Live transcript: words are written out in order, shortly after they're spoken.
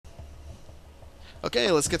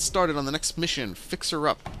Okay, let's get started on the next mission, Fixer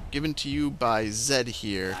Up, given to you by Zed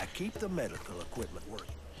here. I keep the medical equipment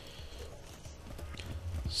working.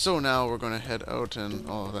 So now we're going to head out and...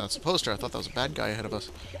 Oh, that's a poster. I thought that was a bad guy ahead of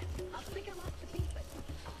us.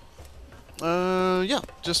 Yeah,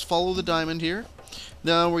 just follow the diamond here.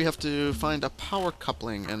 Now we have to find a power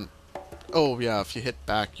coupling and... Oh, yeah, if you hit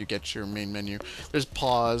back, you get your main menu. There's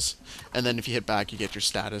pause, and then if you hit back, you get your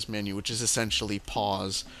status menu, which is essentially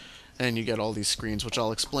pause. And you get all these screens, which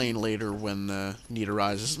I'll explain later when the need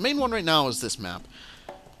arises. The main one right now is this map.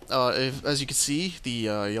 As you can see, the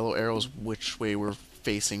yellow arrow is which way we're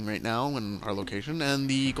facing right now in our location, and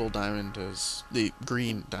the gold diamond is... the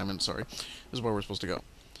green diamond, sorry, is where we're supposed to go.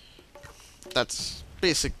 That's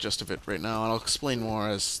basic gist of it right now, and I'll explain more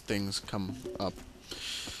as things come up.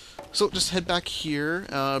 So just head back here.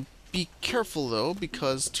 Be careful though,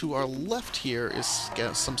 because to our left here is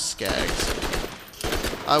some skags.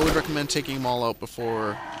 I would recommend taking them all out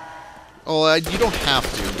before... Oh, you don't have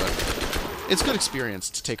to, but it's good experience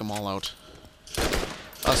to take them all out.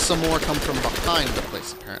 Some more come from behind the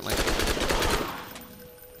place, apparently.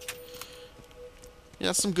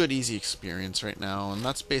 Yeah, some good easy experience right now, and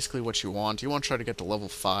that's basically what you want. You want to try to get to level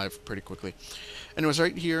 5 pretty quickly. Anyways,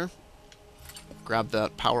 right here, grab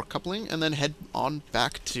that power coupling, and then head on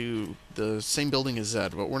back to the same building as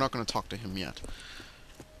Zed, but we're not going to talk to him yet.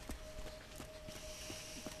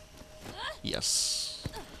 Yes.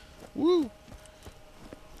 Woo!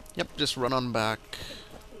 Yep, just run on back.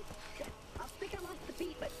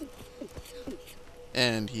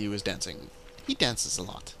 And he was dancing. He dances a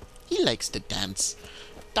lot. He likes to dance.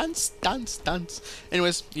 Dance, dance, dance.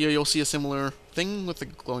 Anyways, you'll see a similar thing with the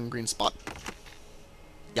glowing green spot.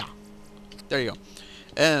 Yeah. There you go.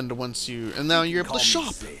 And once you... And now you're able to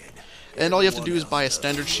shop! And all you have to do is buy a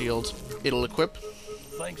standard shield. It'll equip.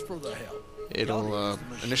 Thanks for the help. It'll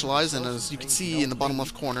initialize, and as you can see in the bottom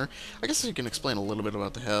left corner, I guess you can explain a little bit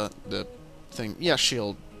about the thing. Yeah,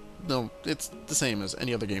 shield. No, it's the same as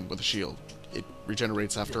any other game with a shield. It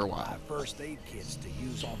regenerates after a while. First aid kits to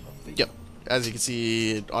use on the field. Yep. As you can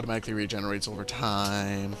see, it automatically regenerates over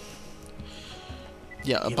time.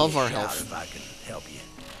 Yeah, above our health. If I can help you.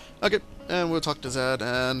 Okay, and we'll talk to Zed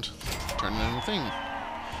and turn in the thing.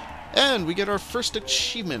 And we get our first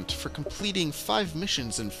achievement for completing 5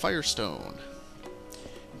 missions in Fyrestone.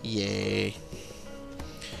 Yay.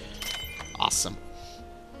 Awesome.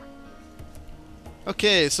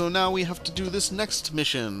 Okay, so now we have to do this next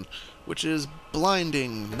mission, which is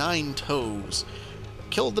blinding Nine Toes.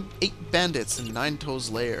 Kill the 8 bandits in Nine Toes'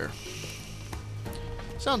 lair.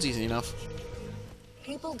 Sounds easy enough.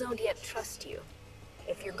 People don't yet trust you.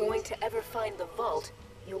 If you're going to ever find the vault,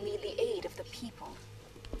 you'll need the aid of the people.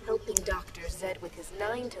 Helping Dr. Zed with his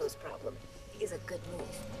Nine Toes problem is a good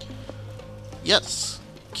move. Yes,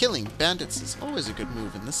 killing bandits is always a good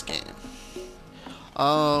move in this game.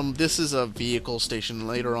 This is a vehicle station.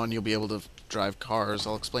 Later on you'll be able to drive cars.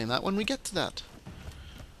 I'll explain that when we get to that.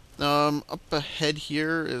 Up ahead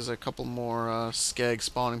here is a couple more skag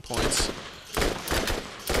spawning points.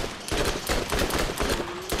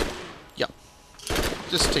 Yeah,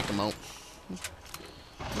 just take them out.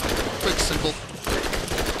 Quick, simple.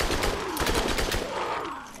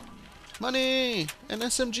 Money! And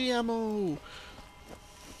SMG ammo!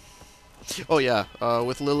 Oh yeah,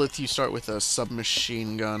 with Lilith you start with a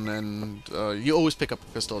submachine gun, and you always pick up a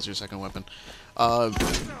pistol as your second weapon. Oh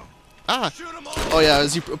yeah,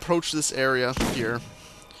 as you approach this area here,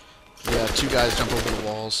 yeah, 2 guys jump over the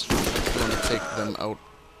walls. You want to take them out.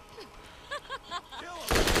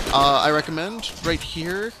 I recommend, right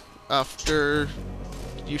here, after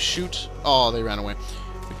you shoot... Oh, they ran away.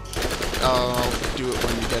 I'll do it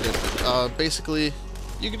when you get it. Basically,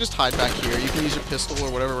 you can just hide back here. You can use your pistol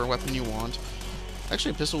or whatever weapon you want.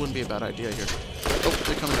 Actually, a pistol wouldn't be a bad idea here. Oh,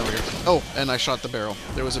 they're coming over here. Oh, and I shot the barrel.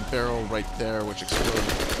 There was a barrel right there which exploded.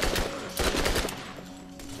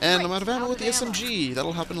 And I'm out of ammo with the SMG.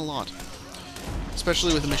 That'll happen a lot.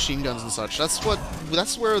 Especially with the machine guns and such. That's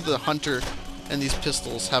where the hunter and these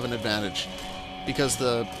pistols have an advantage. Because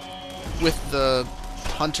with the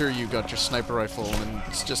hunter you got your sniper rifle and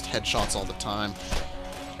it's just headshots all the time.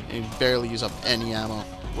 And you barely use up any ammo.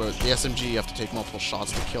 Where the SMG you have to take multiple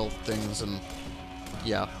shots to kill things, and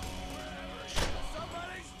yeah.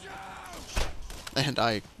 And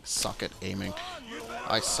I suck at aiming.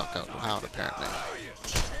 I suck out loud apparently.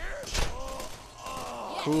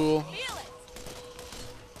 Cool.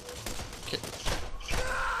 Okay.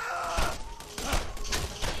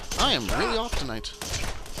 I am really off tonight.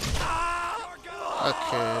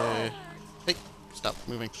 Okay. Hey, stop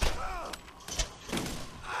moving.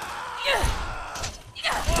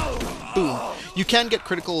 Boom. You can get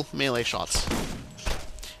critical melee shots.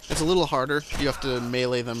 It's a little harder. You have to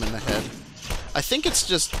melee them in the head. I think it's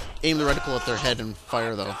just aim the reticle at their head and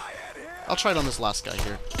fire, though. I'll try it on this last guy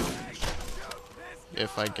here.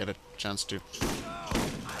 If I get a chance to.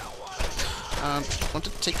 Want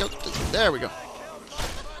to take out... There we go.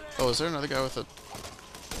 Oh, is there another guy with a...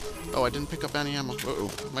 Oh, I didn't pick up any ammo.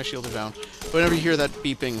 Uh-oh, my shields are down. Whenever you hear that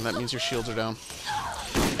beeping, that means your shields are down.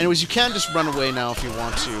 Anyways, you can just run away now if you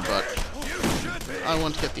want to, but I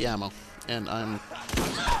want to get the ammo. And I'm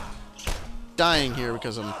dying here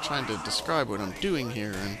because I'm trying to describe what I'm doing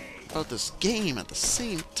here and about this game at the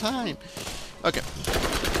same time. Okay.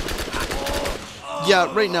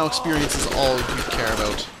 Yeah, right now experience is all you care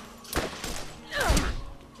about.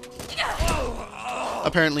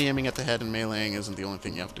 Apparently aiming at the head and meleeing isn't the only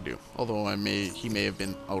thing you have to do. Although he may have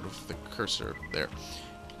been out of the cursor there.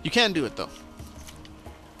 You can do it though.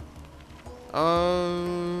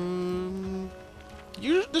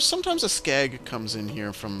 There's sometimes a skag comes in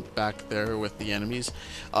here from back there with the enemies.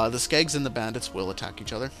 The skags and the bandits will attack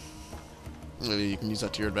each other. You can use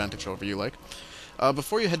that to your advantage however you like.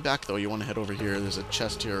 Before you head back though, you want to head over here. There's a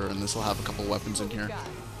chest here, and this will have a couple weapons in here.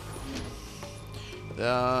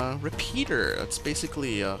 The repeater. That's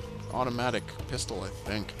basically a automatic pistol, I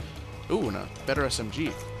think. Ooh, and a better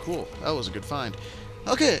SMG. Cool. That was a good find.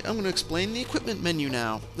 Okay, I'm going to explain the equipment menu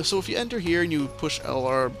now. So if you enter here and you push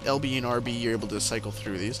LB and RB, you're able to cycle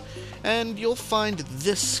through these. And you'll find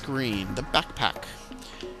this screen, the backpack.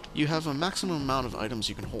 You have a maximum amount of items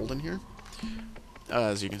you can hold in here.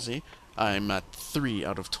 As you can see, I'm at 3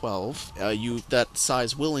 out of 12. That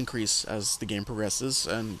size will increase as the game progresses,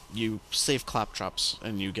 and you save claptraps,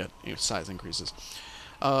 and you get size increases.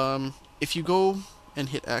 If you go and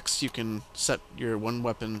hit X, you can set your one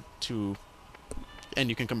weapon to... and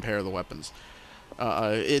you can compare the weapons.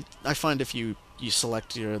 I find if you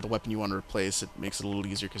select the weapon you want to replace, it makes it a little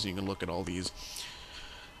easier because you can look at all these.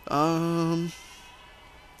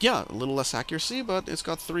 Yeah, a little less accuracy, but it's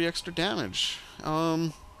got 3 extra damage.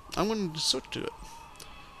 I'm going to switch to it.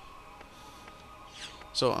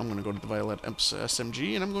 So I'm going to go to the Violet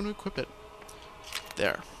SMG, and I'm going to equip it.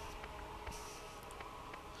 There.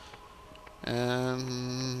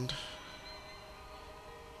 And...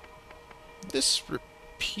 this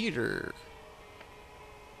repeater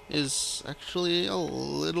is actually a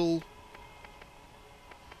little...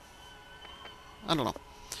 I don't know.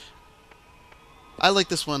 I like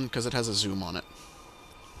this one because it has a zoom on it.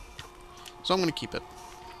 So I'm going to keep it.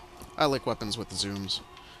 I like weapons with zooms,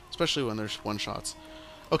 especially when there's one-shots.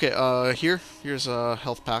 Okay, here's a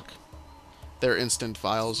health pack. They're instant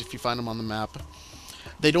vials if you find them on the map.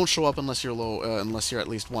 They don't show up unless you're low, unless you're at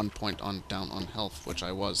least 1 point down on health, which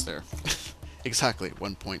I was there. Exactly,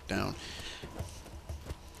 1 point down.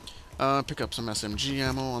 Pick up some SMG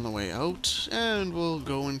ammo on the way out, and we'll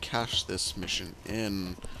go and cash this mission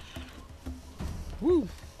in. Woo!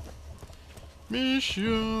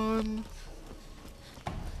 Mission!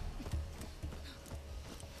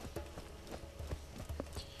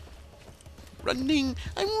 Running!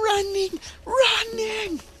 I'm running!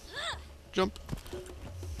 Running! Jump.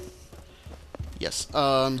 Yes,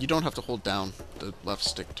 you don't have to hold down the left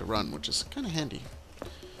stick to run, which is kind of handy.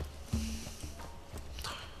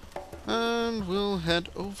 And we'll head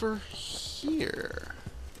over here.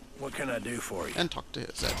 What can I do for you? And talk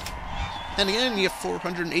to Zed. And again, you have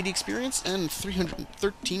 480 experience and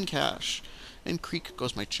 313 cash. And creak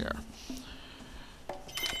goes my chair.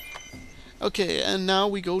 Okay, and now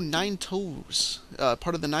we go Nine Toes.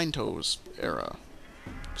 Part of the Nine Toes era.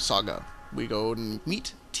 Saga. We go and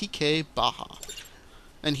meet TK Baha.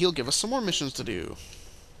 And he'll give us some more missions to do.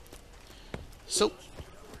 So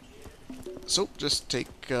just take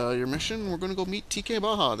your mission. We're going to go meet TK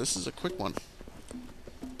Baha. This is a quick one.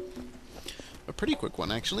 A pretty quick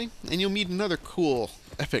one, actually. And you'll meet another cool,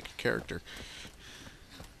 epic character.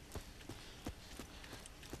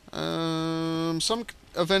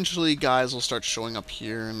 Eventually guys will start showing up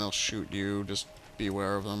here and they'll shoot you. Just be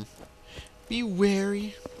aware of them. Be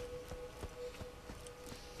wary.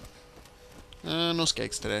 No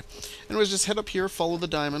skags today. Anyways, just head up here, follow the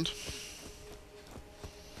diamond.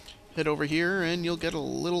 Head over here, and you'll get a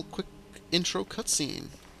little quick intro cutscene.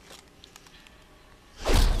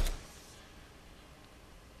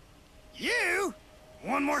 You?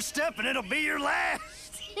 One more step and it'll be your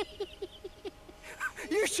last.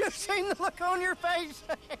 You should have seen the look on your face.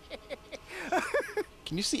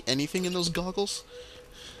 Can you see anything in those goggles?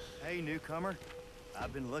 Hey, newcomer.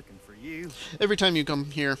 I've been looking for you. Every time you come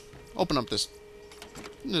here, open up this.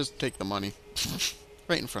 Just take the money.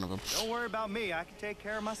 Right in front of him. Don't worry about me. I can take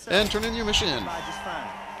care of myself. And turn in your mission. Just fine.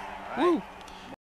 Woo!